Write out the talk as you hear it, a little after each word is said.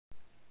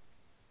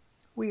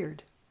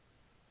weird.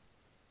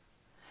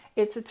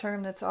 It's a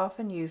term that's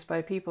often used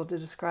by people to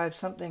describe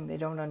something they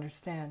don't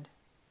understand.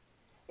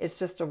 It's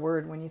just a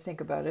word when you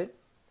think about it,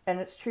 and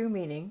its true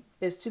meaning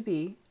is to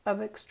be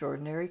of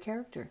extraordinary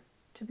character,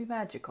 to be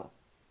magical.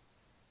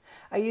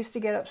 I used to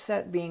get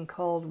upset being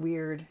called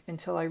weird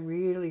until I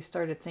really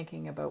started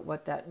thinking about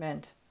what that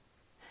meant.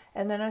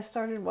 And then I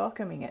started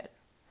welcoming it.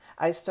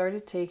 I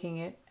started taking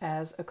it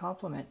as a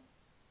compliment.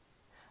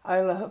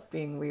 I love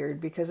being weird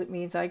because it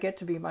means I get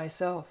to be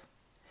myself,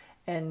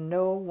 and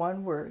no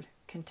one word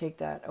can take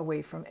that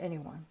away from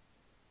anyone.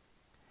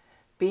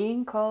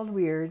 Being called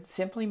weird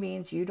simply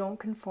means you don't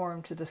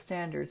conform to the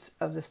standards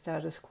of the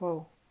status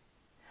quo.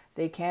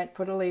 They can't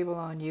put a label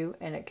on you,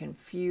 and it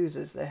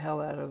confuses the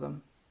hell out of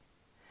them.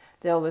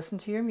 They'll listen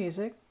to your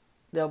music,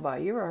 they'll buy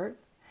your art,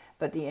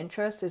 but the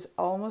interest is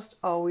almost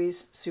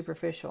always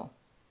superficial.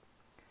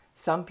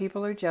 Some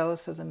people are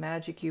jealous of the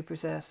magic you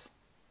possess,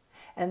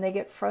 and they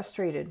get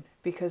frustrated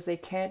because they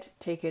can't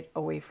take it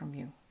away from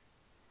you.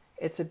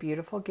 It's a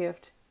beautiful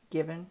gift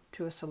given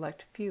to a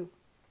select few.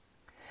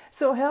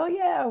 So hell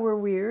yeah, we're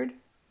weird.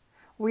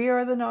 We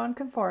are the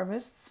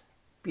nonconformists,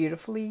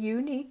 beautifully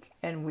unique,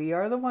 and we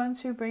are the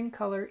ones who bring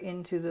color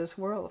into this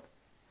world.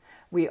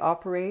 We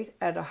operate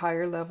at a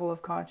higher level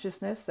of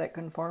consciousness that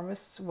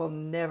conformists will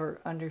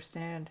never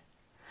understand.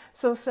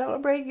 So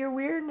celebrate your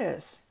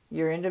weirdness,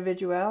 your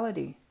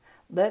individuality.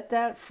 Let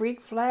that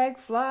freak flag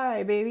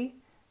fly, baby.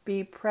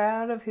 Be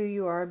proud of who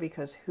you are,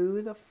 because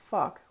who the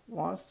fuck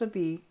wants to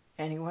be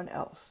anyone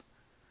else?